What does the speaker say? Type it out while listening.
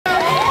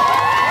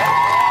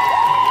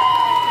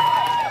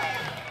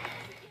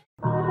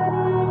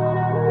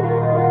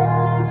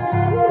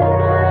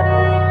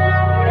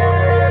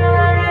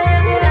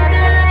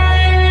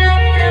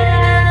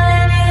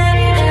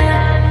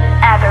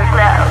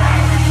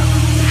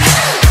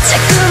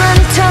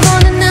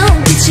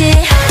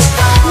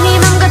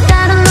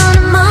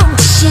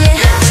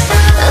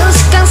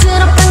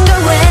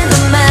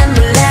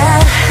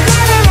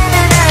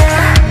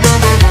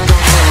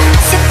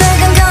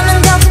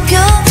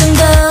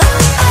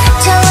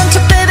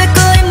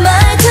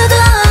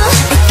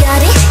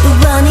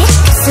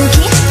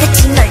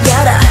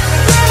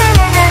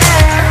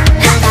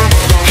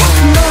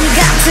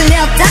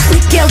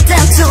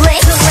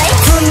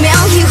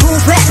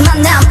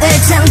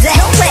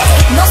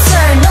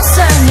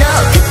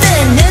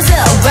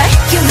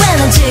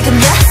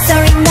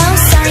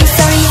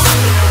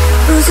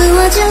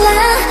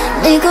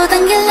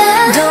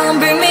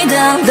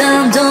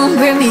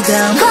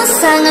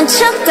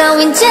척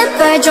따윈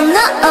제발 좀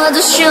넣어도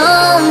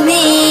show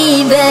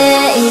me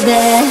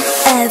baby.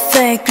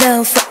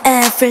 Everglow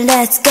forever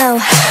let's go.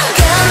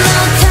 Got no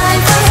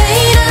time for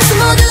haters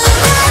모두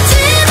다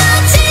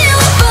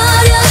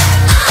집어치워버려.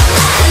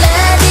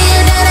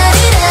 라디다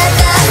라디다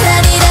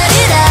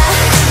라디다리다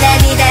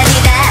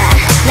라디다리다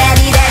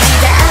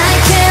라디다리다. I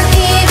can't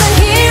even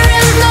hear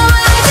him no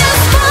I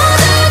just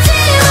모두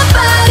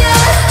집어버려.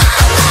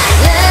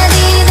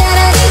 라디다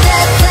라디다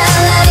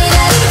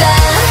라디다리다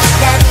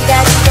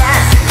라디다리다.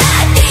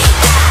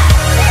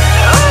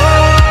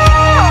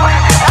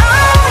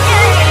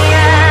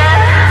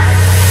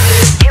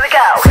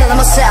 Feeling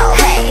myself,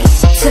 hey,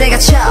 틀에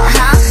갇혀,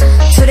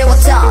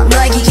 두려웠던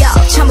너의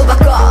기억 전부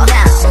바꿔.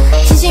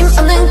 진심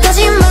없는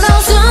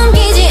거짓말로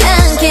숨기지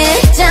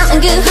않게 잠은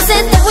그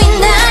허세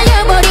따윈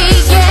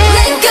날려버리게.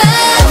 Let go.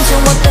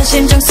 엄청웠던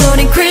심장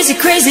소리 crazy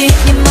crazy.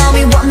 네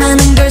마음이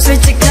원하는 걸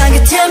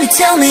솔직하게 tell me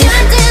tell me.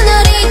 절대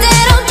널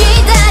이대로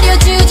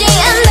기다려주지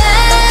않아.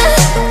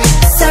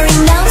 Sorry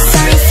no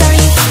sorry sorry.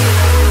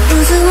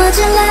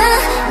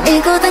 우스워질라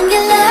밀고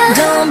당길라.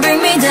 Don't bring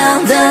me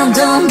down down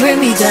don't bring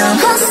me down.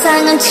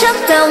 허상한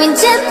척 따윈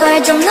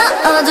제발 좀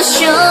넣어도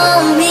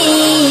show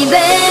me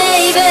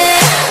baby.